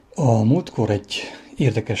A múltkor egy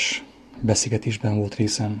érdekes beszélgetésben volt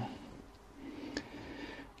részem,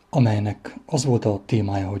 amelynek az volt a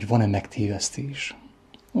témája, hogy van-e megtévesztés.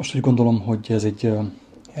 Most úgy gondolom, hogy ez egy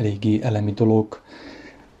eléggé elemi dolog,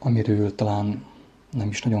 amiről talán nem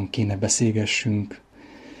is nagyon kéne beszélgessünk.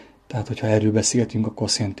 Tehát, hogyha erről beszélgetünk, akkor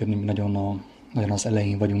azt jelenti, hogy nagyon az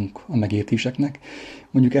elején vagyunk a megértéseknek.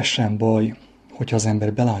 Mondjuk ez sem baj, hogyha az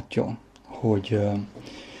ember belátja, hogy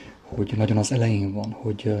nagyon az elején van,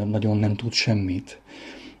 hogy nagyon nem tud semmit,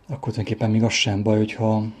 akkor tulajdonképpen még az sem baj,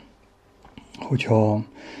 hogyha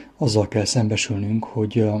azzal kell szembesülnünk,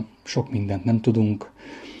 hogy sok mindent nem tudunk,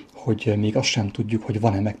 hogy még azt sem tudjuk, hogy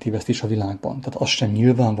van-e megtévesztés a világban. Tehát az sem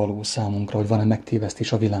nyilvánvaló számunkra, hogy van-e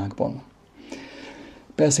megtévesztés a világban.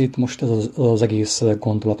 Persze itt most ez az egész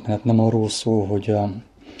gondolatmenet nem arról szól, hogy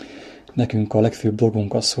nekünk a legfőbb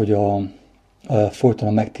dolgunk az, hogy folyton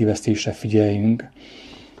a megtévesztésre figyeljünk,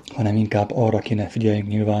 hanem inkább arra kéne figyeljünk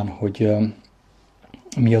nyilván, hogy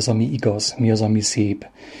mi az, ami igaz, mi az, ami szép,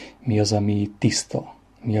 mi az, ami tiszta,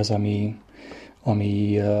 mi az,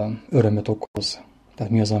 ami örömöt okoz.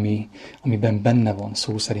 Tehát mi az, amiben benne van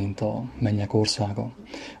szó szerint a mennyek országa,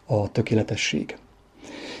 a tökéletesség.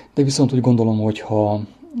 De viszont úgy gondolom, hogyha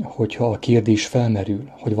a kérdés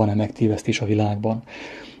felmerül, hogy van-e megtévesztés a világban,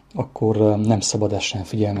 akkor nem szabad ezt sem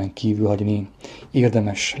figyelmen kívül hagyni.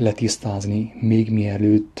 Érdemes letisztázni, még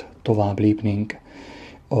mielőtt tovább lépnénk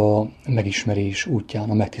a megismerés útján,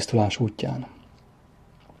 a megtisztulás útján.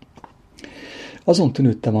 Azon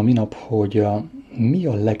tűnődtem a minap, hogy mi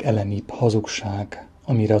a legelemibb hazugság,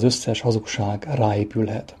 amire az összes hazugság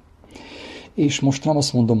ráépülhet. És most nem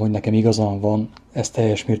azt mondom, hogy nekem igazam van, ez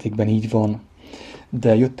teljes mértékben így van,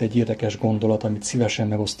 de jött egy érdekes gondolat, amit szívesen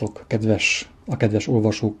megosztok a kedves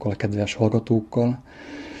olvasókkal, a kedves hallgatókkal,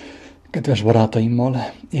 kedves barátaimmal,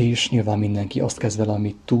 és nyilván mindenki azt kezd vele,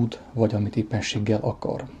 amit tud, vagy amit éppenséggel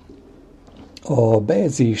akar. A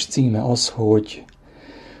bejegyzés címe az,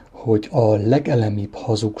 hogy a legelemibb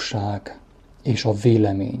hazugság és a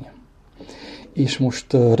vélemény. És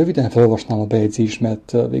most röviden felolvasnám a bejegyzést,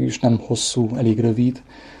 mert végülis nem hosszú, elég rövid,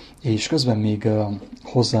 és közben még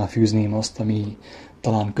hozzáfűzném azt, ami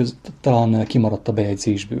talán kimaradt a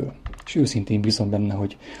bejegyzésből. És őszintén bízom benne,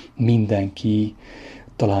 hogy mindenki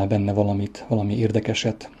talál benne valami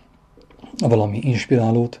érdekeset, valami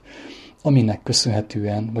inspirálót, aminek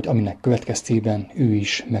köszönhetően, vagy aminek következtében ő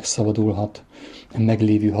is megszabadulhat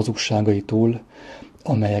meglévő hazugságaitól,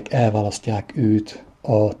 amelyek elválasztják őt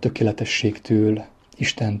a tökéletességtől,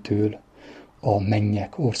 Istentől, a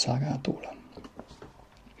mennyek országától.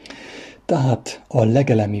 Tehát a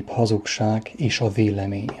legelemibb hazugság és a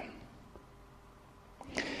vélemény.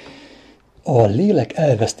 A lélek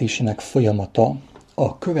elvesztésének folyamata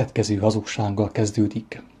a következő hazugsággal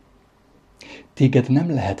kezdődik. Téged nem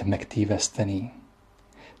lehet megtéveszteni,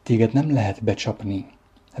 téged nem lehet becsapni,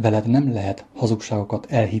 veled nem lehet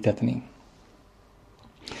hazugságokat elhitetni.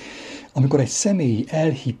 Amikor egy személy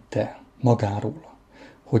elhitte magáról,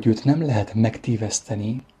 hogy őt nem lehet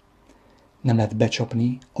megtéveszteni, nem lehet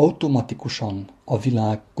becsapni, automatikusan a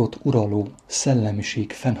világot uraló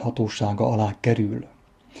szellemiség fennhatósága alá kerül.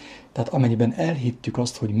 Tehát amennyiben elhittük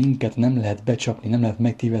azt, hogy minket nem lehet becsapni, nem lehet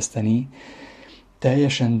megtéveszteni,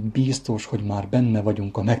 teljesen biztos, hogy már benne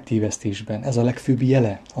vagyunk a megtévesztésben. Ez a legfőbb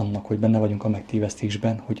jele annak, hogy benne vagyunk a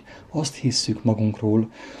megtévesztésben, hogy azt hisszük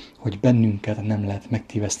magunkról, hogy bennünket nem lehet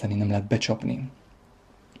megtéveszteni, nem lehet becsapni.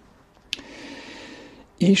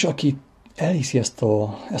 És aki elhiszi ezt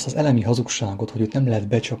az elemi hazugságot, hogy őt nem lehet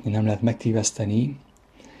becsapni, nem lehet megtéveszteni,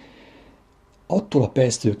 attól a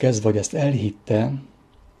perctől kezdve, hogy ezt elhitte,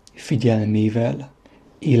 figyelmével,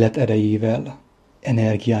 életerejével,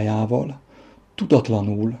 energiájával,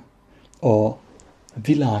 tudatlanul a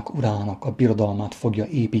világ urának a birodalmát fogja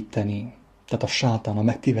építeni. Tehát a sátán, a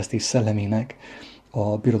megtévesztés szellemének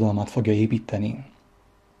a birodalmát fogja építeni.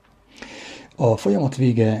 A folyamat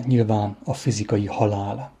vége nyilván a fizikai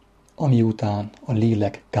halál, ami után a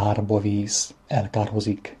lélek kárba víz,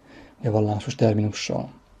 elkárhozik, a vallásos terminussal.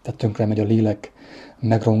 Tehát tönkre megy a lélek,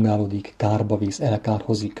 megrongálódik, kárba víz,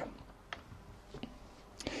 elkárhozik.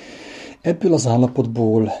 Ebből az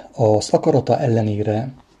állapotból az akarata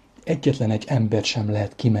ellenére egyetlen egy embert sem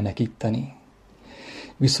lehet kimenekíteni.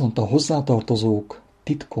 Viszont a hozzátartozók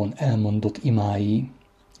titkon elmondott imái,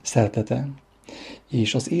 szeretete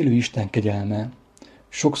és az élő Isten kegyelme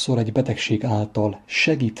sokszor egy betegség által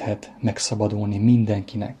segíthet megszabadulni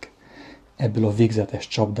mindenkinek ebből a végzetes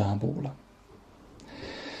csapdából.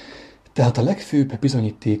 Tehát a legfőbb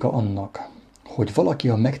bizonyítéka annak, hogy valaki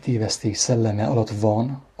a megtévesztés szelleme alatt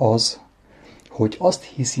van, az, hogy azt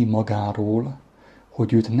hiszi magáról,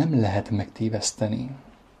 hogy őt nem lehet megtéveszteni.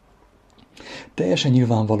 Teljesen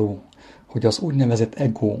nyilvánvaló, hogy az úgynevezett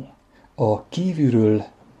ego, a kívülről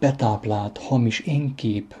betáplált hamis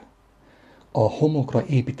énkép, a homokra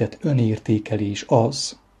épített önértékelés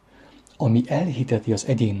az, ami elhiteti az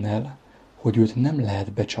egyénnel, hogy őt nem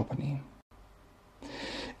lehet becsapni.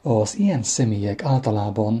 Az ilyen személyek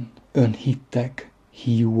általában önhittek,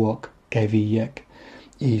 hiúak, kevélyek,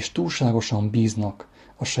 és túlságosan bíznak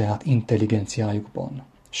a saját intelligenciájukban,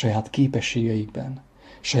 saját képességeikben,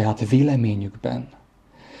 saját véleményükben,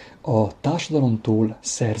 a társadalomtól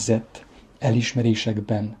szerzett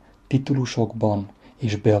elismerésekben, titulusokban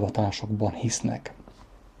és beavatásokban hisznek.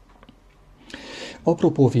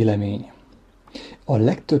 Apropó vélemény. A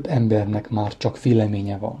legtöbb embernek már csak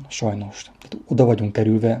véleménye van, sajnos. Oda vagyunk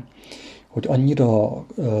kerülve, hogy annyira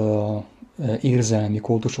érzelmi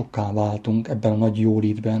kultusokká váltunk ebben a nagy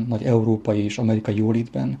jólétben, nagy európai és amerikai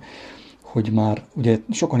jólétben, hogy már ugye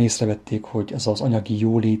sokan észrevették, hogy ez az anyagi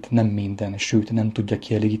jólét nem minden, sőt nem tudja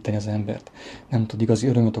kielégíteni az embert, nem tud igazi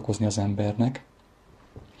örömöt okozni az embernek,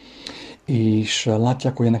 és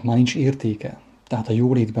látják, hogy ennek már nincs értéke. Tehát a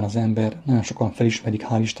jólétben az ember, nagyon sokan felismerik,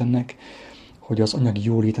 hál' Istennek, hogy az anyagi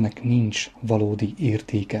jólétnek nincs valódi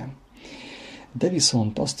értéke. De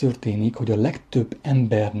viszont az történik, hogy a legtöbb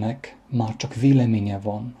embernek már csak véleménye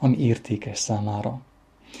van, ami értékes számára,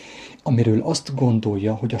 amiről azt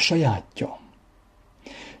gondolja, hogy a sajátja.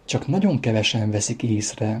 Csak nagyon kevesen veszik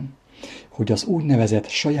észre, hogy az úgynevezett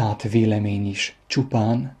saját vélemény is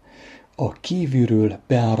csupán a kívülről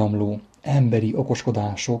beáramló emberi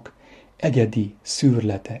okoskodások egyedi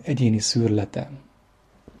szűrlete, egyéni szűrlete.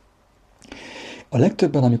 A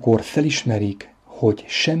legtöbben, amikor felismerik, hogy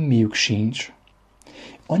semmiük sincs,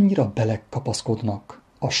 annyira belekapaszkodnak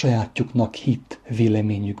a sajátjuknak hitt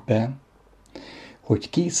véleményükbe, hogy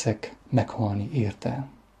készek meghalni érte.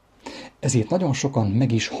 Ezért nagyon sokan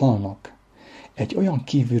meg is halnak egy olyan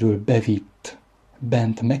kívülről bevitt,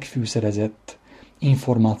 bent megfűszerezett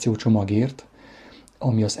információcsomagért,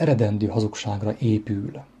 ami az eredendő hazugságra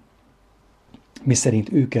épül,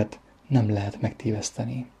 miszerint őket nem lehet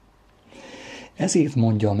megtéveszteni. Ezért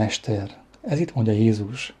mondja a Mester, ezért mondja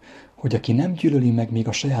Jézus, hogy aki nem gyűlöli meg még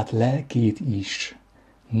a saját lelkét is,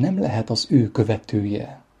 nem lehet az ő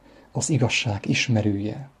követője, az igazság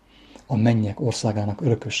ismerője, a mennyek országának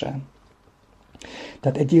örököse.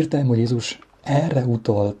 Tehát egyértelmű, hogy Jézus erre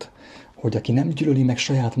utalt, hogy aki nem gyűlöli meg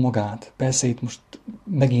saját magát, persze itt most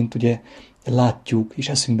megint ugye látjuk, és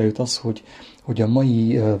eszünkbe jut az, hogy a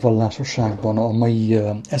mai vallásosságban, a mai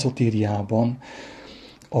ezotériában,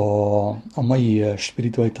 a mai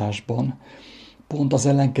spiritualitásban pont az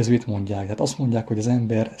ellenkezőt mondják. Tehát azt mondják, hogy az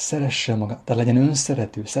ember szeresse magát, tehát legyen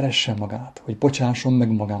önszerető, szeresse magát, hogy bocsásson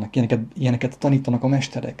meg magának. Ilyeneket tanítanak a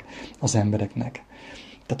mesterek az embereknek.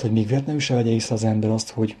 Tehát, hogy még véletlenül se vegye észre az ember azt,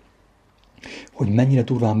 hogy mennyire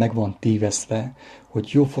durván meg van tévesztve, hogy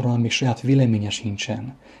jóformán még saját véleménye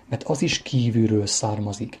sincsen, mert az is kívülről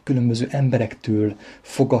származik, különböző emberektől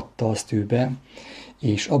fogadta azt ő be,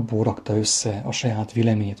 és abból rakta össze a saját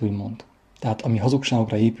véleményét, úgymond. Tehát ami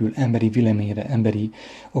hazugságokra épül, emberi véleményre, emberi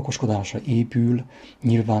okoskodásra épül,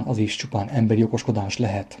 nyilván az is csupán emberi okoskodás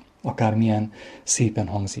lehet, akármilyen szépen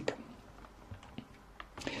hangzik.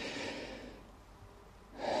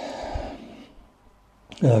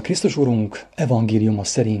 Krisztus Urunk evangéliuma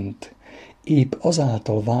szerint épp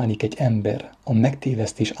azáltal válik egy ember a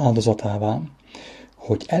megtévesztés áldozatává,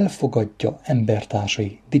 hogy elfogadja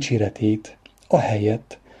embertársai dicséretét,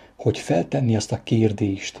 ahelyett, hogy feltenni azt a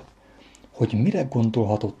kérdést, hogy mire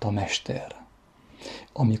gondolhatott a Mester,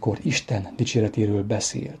 amikor Isten dicséretéről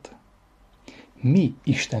beszélt. Mi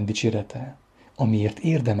Isten dicsérete, amiért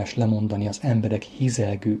érdemes lemondani az emberek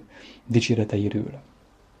hízelgő dicséreteiről?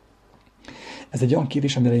 Ez egy olyan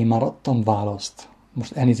kérdés, amire én már adtam választ.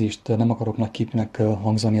 Most elnézést, nem akarok nagyképűnek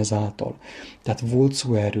hangzani ezáltal. Tehát volt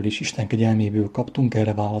szó erről, és Isten kegyelméből kaptunk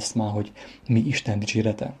erre választ már, hogy mi Isten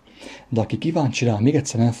dicsérete. De aki kíváncsi rá, még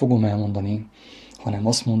egyszer nem fogom elmondani, hanem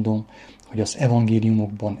azt mondom, hogy az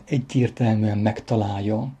evangéliumokban egyértelműen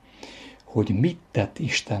megtalálja, hogy mit tett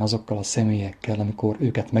Isten azokkal a személyekkel, amikor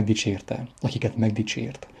őket megdicsérte, akiket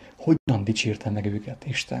megdicsért. Hogyan dicsérte meg őket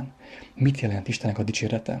Isten? Mit jelent Istennek a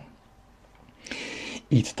dicsérete?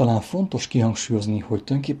 Itt talán fontos kihangsúlyozni, hogy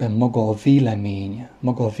tulajdonképpen maga a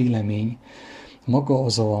vélemény, maga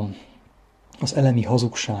az elemi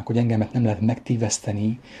hazugság, hogy engemet nem lehet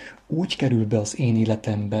megtéveszteni, úgy kerül be az én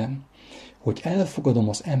életembe, hogy elfogadom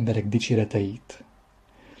az emberek dicséreteit.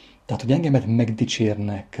 Tehát, hogy engemet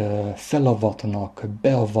megdicsérnek, felavatnak,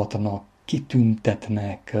 beavatnak,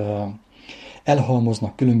 kitüntetnek,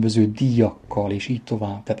 elhalmoznak különböző díjakkal, és így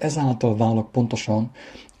tovább. Tehát ezáltal válok pontosan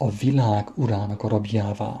a világ urának a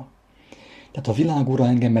rabjává. Tehát a világúra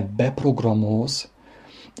engemet beprogramoz,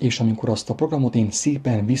 és amikor azt a programot én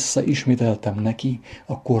szépen visszaismételtem neki,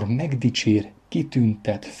 akkor megdicsér,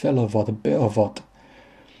 kitüntet, felavat, beavat,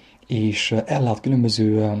 és ellát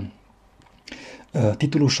különböző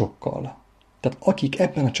titulusokkal. Tehát akik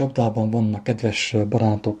ebben a csapdában vannak, kedves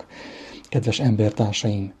barátok, kedves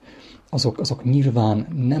embertársaim, azok nyilván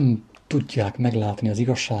nem tudják meglátni az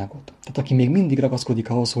igazságot. Tehát aki még mindig ragaszkodik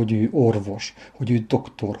ahhoz, hogy ő orvos, hogy ő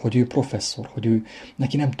doktor, hogy ő professzor, hogy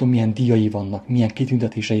neki nem tudom milyen díjai vannak, milyen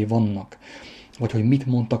kitüntetései vannak, vagy hogy mit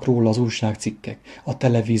mondtak róla az újságcikkek, a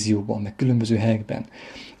televízióban, meg különböző helyekben.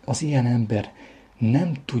 Az ilyen ember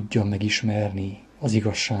nem tudja megismerni az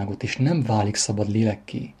igazságot, és nem válik szabad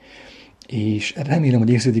lélekké. És remélem, hogy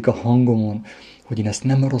érződik a hangomon, hogy én ezt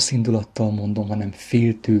nem rossz indulattal mondom, hanem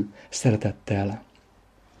féltő szeretettel,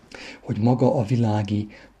 hogy maga a világi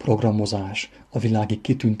programozás, a világi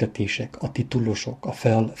kitüntetések, a titulusok, a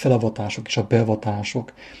felavatások és a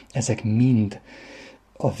beavatások, ezek mind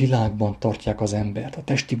a világban tartják az embert, a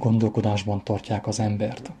testi gondolkodásban tartják az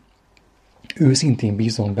embert. Őszintén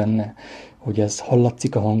bízom benne, hogy ez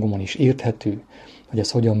hallatszik a hangomon is, érthető, hogy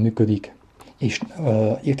ez hogyan működik, és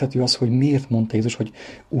érthető az, hogy miért mondta Jézus, hogy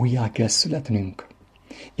újjá kell születnünk.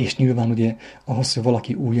 És nyilván ugye ahhoz, hogy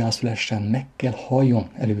valaki újjászülessen, meg kell halljon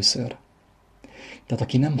először. Tehát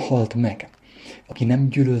aki nem halt meg, aki nem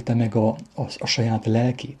gyűlölte meg a saját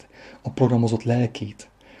lelkét, a programozott lelkét,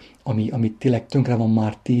 ami tényleg tönkre van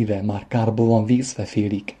már téve, már kárba van vészve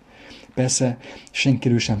félig. Persze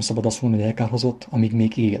senkiről sem szabad azt mondani, hogy elkárhozott, amíg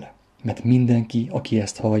még él. Mert mindenki, aki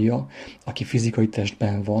ezt hallja, aki fizikai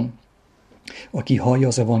testben van, aki hallja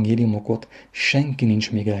az evangéliumokat, senki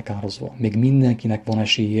nincs még elkározva. Még mindenkinek van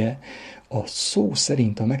esélye a szó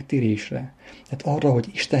szerint a megtérésre. Tehát arra, hogy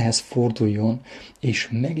Istenhez forduljon, és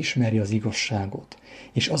megismerje az igazságot,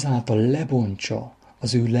 és azáltal lebontsa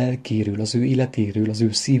az ő lelkéről, az ő életéről, az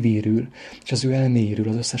ő szívéről, és az ő elméről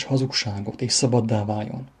az összes hazugságot, és szabaddá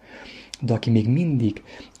váljon. De aki még mindig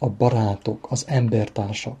a barátok, az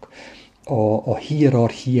embertársak, a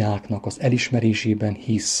hierarchiáknak az elismerésében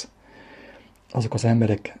hisz, azok az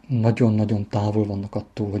emberek nagyon-nagyon távol vannak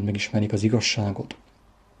attól, hogy megismerik az igazságot.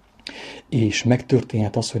 És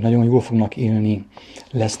megtörténhet az, hogy nagyon jól fognak élni,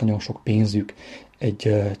 lesz nagyon sok pénzük,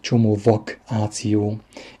 egy csomó vakáció,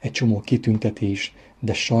 egy csomó kitüntetés,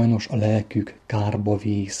 de sajnos a lelkük kárba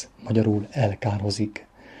vész, magyarul elkárhozik.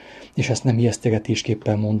 És ezt nem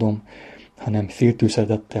ijesztegetésképpen mondom, hanem féltő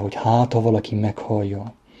szeretettel, hogy hát, ha valaki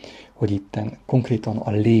meghallja, hogy itten konkrétan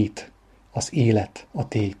a lét, az élet, a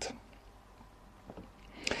tét.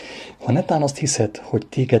 Ha netán azt hiszed, hogy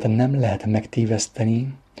téged nem lehet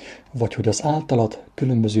megtéveszteni, vagy hogy az általad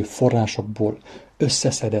különböző forrásokból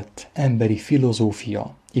összeszedett emberi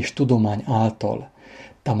filozófia és tudomány által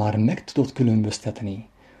te már meg tudod különböztetni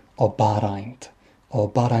a bárányt, a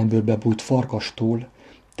bárányből bebújt farkastól,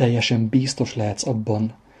 teljesen biztos lehetsz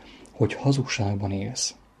abban, hogy hazugságban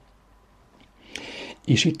élsz.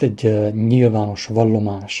 És itt egy nyilvános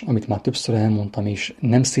vallomás, amit már többször elmondtam, és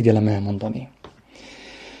nem szégyellem elmondani,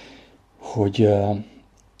 hogy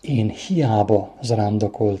én hiába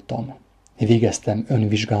zarándokoltam, végeztem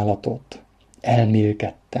önvizsgálatot,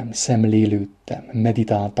 elmélkedtem, szemlélődtem,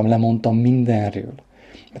 meditáltam, lemondtam mindenről,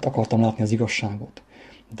 mert akartam látni az igazságot,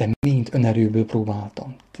 de mind önerőből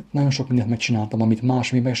próbáltam. Nagyon sok mindent megcsináltam, amit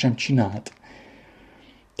más még meg sem csinált.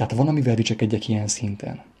 Tehát van, amivel dicsekedjek ilyen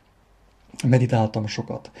szinten. Meditáltam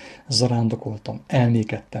sokat, zarándokoltam,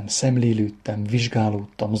 elmékedtem, szemlélődtem,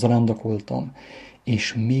 vizsgálódtam, zarándokoltam,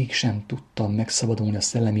 és mégsem tudtam megszabadulni a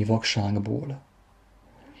szellemi vakságból.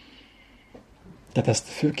 Tehát ezt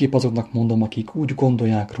főképp azoknak mondom, akik úgy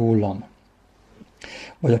gondolják rólam,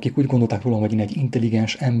 vagy akik úgy gondolták rólam, hogy én egy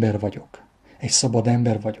intelligens ember vagyok, egy szabad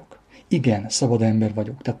ember vagyok. Igen, szabad ember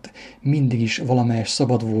vagyok, tehát mindig is valamelyes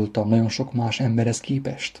szabad voltam, nagyon sok más emberhez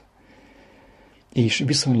képest. És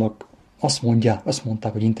viszonylag azt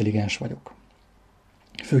mondták, hogy intelligens vagyok.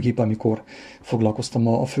 Főképp, amikor foglalkoztam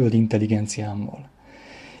a földi intelligenciámmal.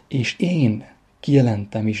 És én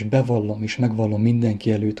kijelentem, és bevallom, és megvallom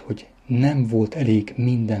mindenki előtt, hogy nem volt elég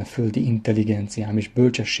minden földi intelligenciám, és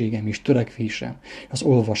bölcsességem, és törekvésem, az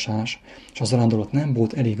olvasás, és az zarándolat nem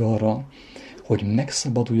volt elég arra, hogy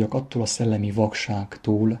megszabaduljak attól a szellemi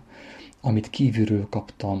vakságtól, amit kívülről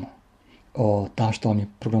kaptam a társadalmi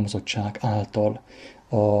programozottság által,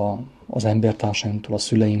 az embertársaimtól, a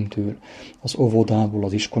szüleimtől, az óvodából,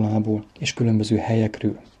 az iskolából és különböző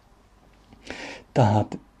helyekről.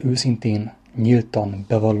 Tehát őszintén, nyíltan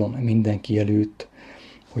bevallom mindenki előtt,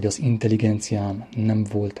 hogy az intelligenciám nem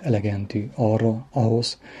volt elegendő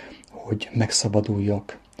ahhoz, hogy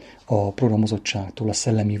megszabaduljak a programozottságtól, a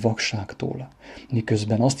szellemi vakságtól,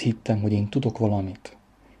 miközben azt hittem, hogy én tudok valamit.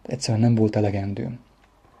 Egyszerűen nem volt elegendő.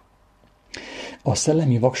 A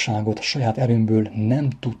szellemi vakságot a saját erőmből nem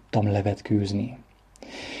tudtam levetkőzni.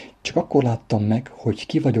 Csak akkor láttam meg, hogy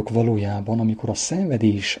ki vagyok valójában, amikor a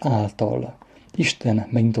szenvedés által Isten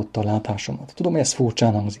megnyitotta a látásomat. Tudom, hogy ez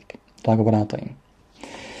furcsán hangzik, drága barátaim.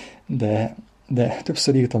 De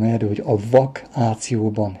többször írtam erről, hogy a vak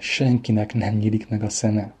ációban senkinek nem nyílik meg a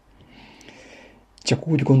szeme. Csak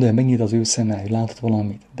úgy gondolja, megnyílt az ő szeme, hogy látott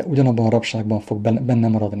valamit, de ugyanabban a rabságban fog benne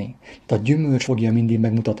maradni. Tehát a gyümölcs fogja mindig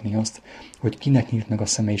megmutatni azt, hogy kinek nyílt meg a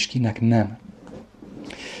szeme, és kinek nem.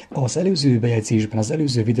 Az előző bejegyzésben, az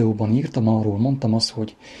előző videóban írtam arról, mondtam azt,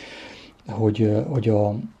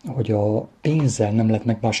 hogy a pénzzel nem lehet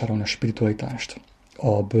megvásárolni a spiritualitást,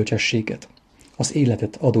 a bölcsességet, az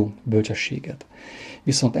életet adó bölcsességet.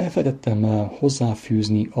 Viszont elfelejtettem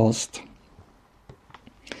hozzáfűzni azt,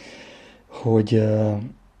 hogy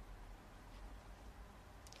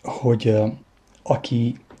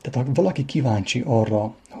tehát valaki kíváncsi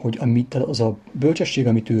arra, hogy az a bölcsesség,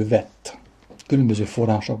 amit ő vett, különböző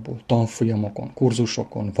forrásokból, tanfolyamokon,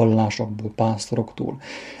 kurzusokon, vallásokból, pásztoroktól,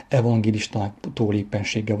 evangélistáktól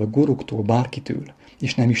éppenséggel, vagy guruktól, bárkitől,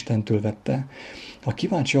 és nem Istentől vette, ha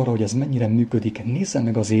kíváncsi arra, hogy ez mennyire működik, nézze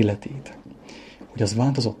meg az életét, hogy az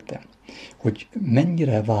változott-e, hogy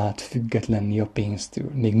mennyire vált függetlenni a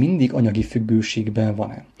pénztől, még mindig anyagi függőségben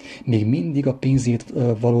van-e, még mindig a pénzét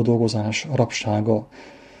való dolgozás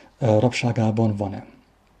rabságában van-e,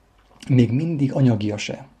 még mindig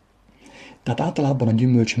anyagias-e. Tehát általában a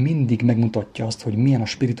gyümölcs mindig megmutatja azt, hogy milyen a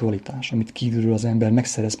spiritualitás, amit kívülről az ember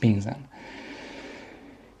megszerez pénzen.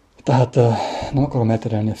 Tehát nem akarom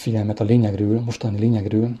elterelni a figyelmet a lényegről, mostani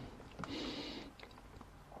lényegről,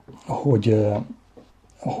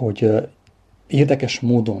 hogy érdekes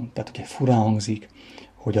módon, tehát ugye furán hangzik,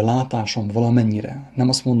 hogy a látásom valamennyire, nem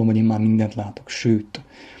azt mondom, hogy én már mindent látok, sőt,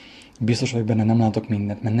 biztos vagyok benne, nem látok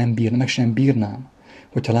mindent, mert meg sem bírnám,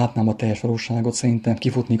 hogyha látnám a teljes valóságot, szerintem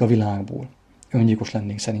kifutnék a világból. Öngyilkos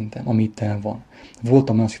lennék szerintem, ami itt el van.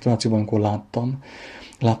 Voltam olyan szituációban, amikor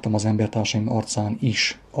láttam az embertársaim arcán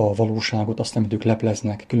is a valóságot, azt, amit ők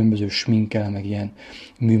lepleznek, különböző sminkkel, meg ilyen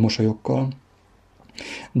műmosolyokkal,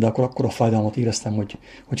 de akkor a fájdalmat éreztem,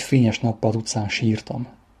 hogy fényes nappal az utcán sírtam.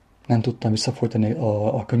 Nem tudtam visszafolytani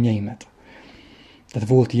a könnyeimet. Tehát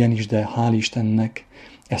volt ilyen is, de hál' Istennek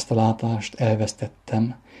ezt a látást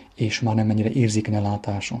elvesztettem, és már nem ennyire érzékeny a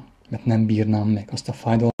látásom, mert nem bírnám meg azt a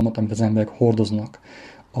fájdalmat, amit az emberek hordoznak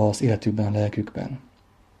az életükben, a lelkükben.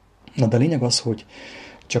 Na de a lényeg az, hogy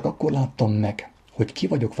csak akkor láttam meg, hogy ki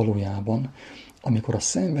vagyok valójában, amikor a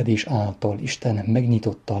szenvedés által Isten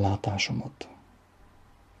megnyitotta a látásomat.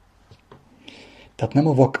 Tehát nem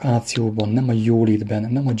a vakációban, nem a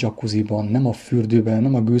jólétben, nem a jacuzziban, nem a fürdőben,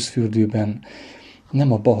 nem a gőzfürdőben,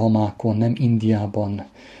 nem a Bahamákon, nem Indiában,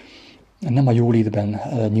 nem a jólétben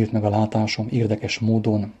nyílt meg a látásom érdekes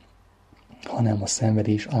módon, hanem a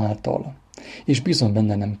szenvedés által. És bizony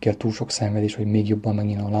benne nem kell túl sok szenvedés, hogy még jobban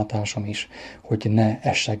megnyíljon a látásom is, hogy ne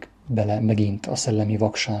essek bele megint a szellemi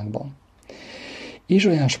vakságba.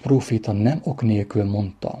 Ézsaiás próféta nem ok nélkül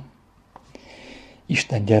mondta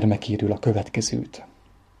Isten gyermekéről a következőt.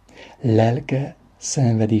 Lelke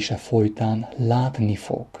szenvedése folytán látni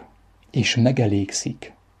fog, és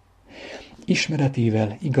megelégszik.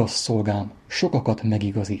 Ismeretével igaz szolgám sokakat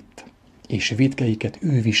megigazít, és vétkeiket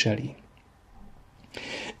ő viseli.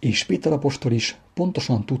 És Péter apostol is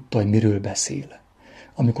pontosan tudta, hogy miről beszél,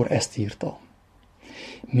 amikor ezt írta.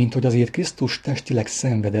 Mint hogy azért Krisztus testileg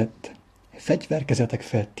szenvedett, fegyverkezetek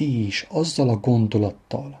fel ti is azzal a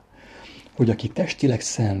gondolattal, hogy aki testileg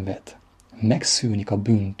szenved, megszűnik a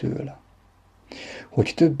bűntől,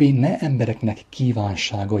 hogy többé ne embereknek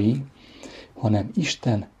kívánságai, hanem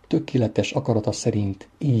Isten tökéletes akarata szerint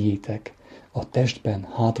éljétek a testben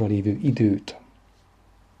hátralévő időt.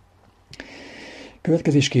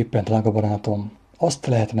 Következésképpen, drága barátom, azt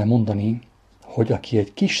lehetne mondani, hogy aki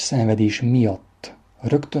egy kis szenvedés miatt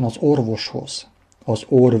rögtön az orvoshoz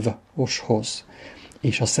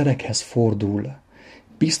és a szerekhez fordul,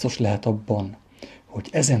 biztos lehet abban, hogy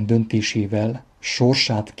ezen döntésével,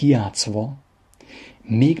 sorsát kijátszva,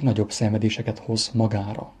 még nagyobb szenvedéseket hoz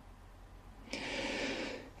magára.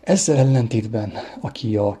 Ezzel ellentétben,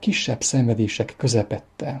 aki a kisebb szenvedések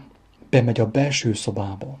közepette bemegy a belső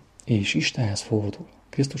szobába, és Istenhez fordul,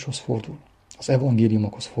 Krisztushoz fordul, az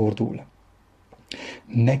evangéliumokhoz fordul,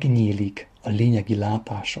 megnyílik a lényegi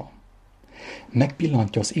látása,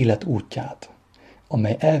 megpillantja az élet útját,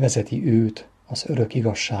 amely elvezeti őt az örök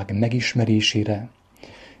igazság megismerésére,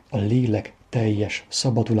 a lélek teljes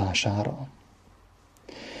szabadulására.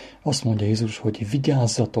 Azt mondja Jézus, hogy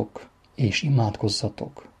vigyázzatok és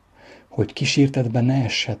imádkozzatok, hogy kísértetbe ne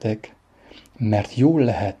essetek, mert jól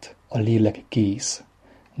lehet a lélek kész,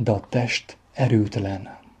 de a test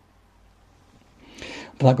erőtlen.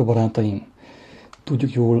 Drága barátaim,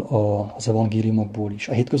 tudjuk jól az evangéliumokból is,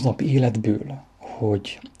 a hétköznapi életből,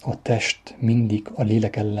 hogy a test mindig a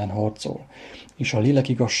lélek ellen harcol, és a lélek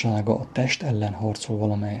igazsága a test ellen harcol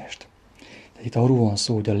valamelyest. Tehát itt arról van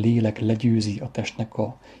szó, hogy a lélek legyőzi a testnek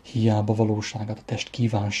a hiába valóságát, a test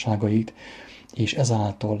kívánságait, és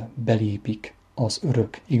ezáltal belépik az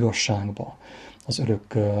örök igazságba, az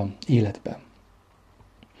örök életbe.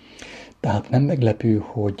 Tehát nem meglepő,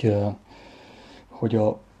 hogy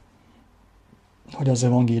az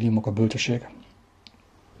evangéliumok, a bölcsesség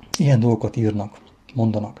ilyen dolgokat írnak,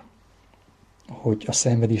 mondanak, hogy a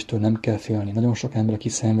szenvedéstől nem kell félni. Nagyon sok ember, aki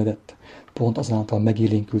szenvedett, pont azáltal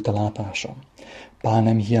megélénkült a látása. Pál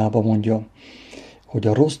nem hiába mondja, hogy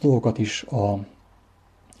a rossz dolgokat is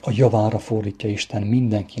a javára fordítja Isten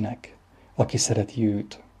mindenkinek, aki szereti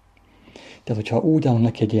őt. Tehát, hogyha úgy állunk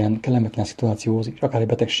neki egy ilyen kellemetlen szituációhoz, akár egy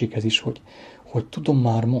betegséghez is, hogy tudom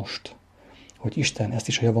már most, hogy Isten ezt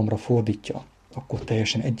is a javamra fordítja, akkor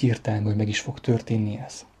teljesen egyértelmű, hogy meg is fog történni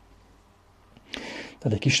ez.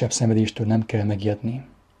 Tehát egy kisebb szenvedéstől nem kell megijedni.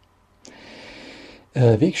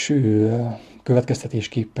 Végső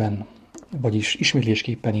következtetésképpen, vagyis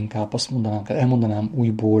ismétlésképpen inkább azt mondanám, elmondanám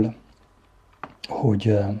újból,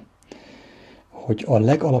 hogy a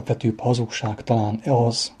legalapvetőbb hazugság talán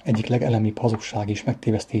az, egyik legelemibb hazugság és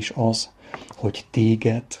megtévesztés az, hogy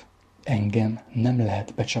téged, engem nem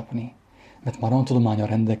lehet becsapni. Mert már olyan tudománnyal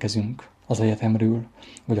rendelkezünk az egyetemről,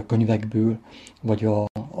 vagy a könyvekből, vagy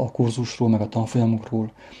a kurzusról, meg a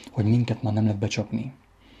tanfolyamokról, hogy minket már nem lehet becsapni.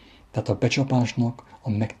 Tehát a becsapásnak, a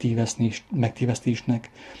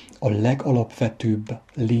megtévesztésnek a legalapvetőbb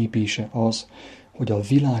lépése az, hogy a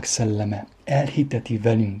világ szelleme elhiteti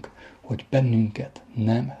velünk, hogy bennünket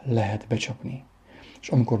nem lehet becsapni. És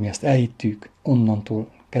amikor mi ezt elhittük,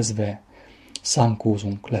 onnantól kezdve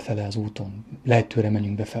szánkózunk lefele az úton, lejtőre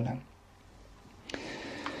menjünk befele.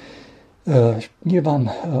 Nyilván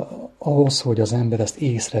ahhoz, hogy az ember ezt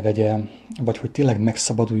észrevegye, vagy hogy tényleg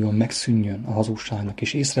megszabaduljon, megszűnjön a hazugságnak,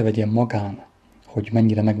 és észrevegye magán, hogy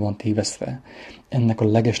mennyire meg van tévesztve, ennek a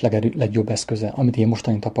legjobb eszköze, amit én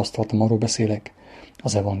mostani tapasztaltam, arról beszélek,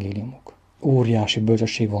 az evangéliumok. Óriási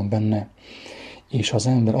bölcsesség van benne, és ha az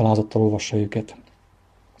ember alázattal olvassa őket,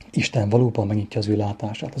 Isten valóban megnyitja az ő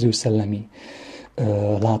látását, az ő szellemi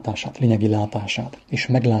látását, lényegi látását, és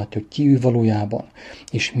meglátja, hogy ki ő valójában,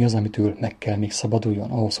 és mi az, amitől meg kell még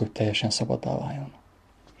szabaduljon, ahhoz, hogy teljesen szabaddá váljon.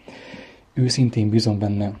 Őszintén bízom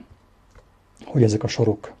benne, hogy ezek a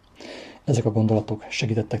sorok, ezek a gondolatok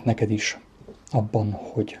segítettek neked is abban,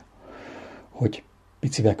 hogy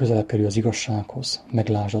picivel közelebb kerül az igazsághoz,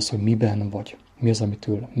 meglásd azt, hogy miben vagy, mi az,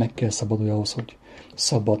 amitől meg kell szabadulni ahhoz, hogy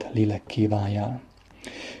szabad lélekké váljál.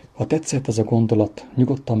 Ha tetszett ez a gondolat,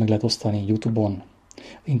 nyugodtan meg lehet osztani YouTube-on,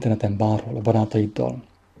 interneten, bárhol, a barátaiddal,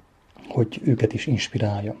 hogy őket is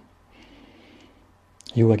inspirálja.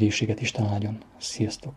 Jó egészséget, Isten áldjon! Sziasztok!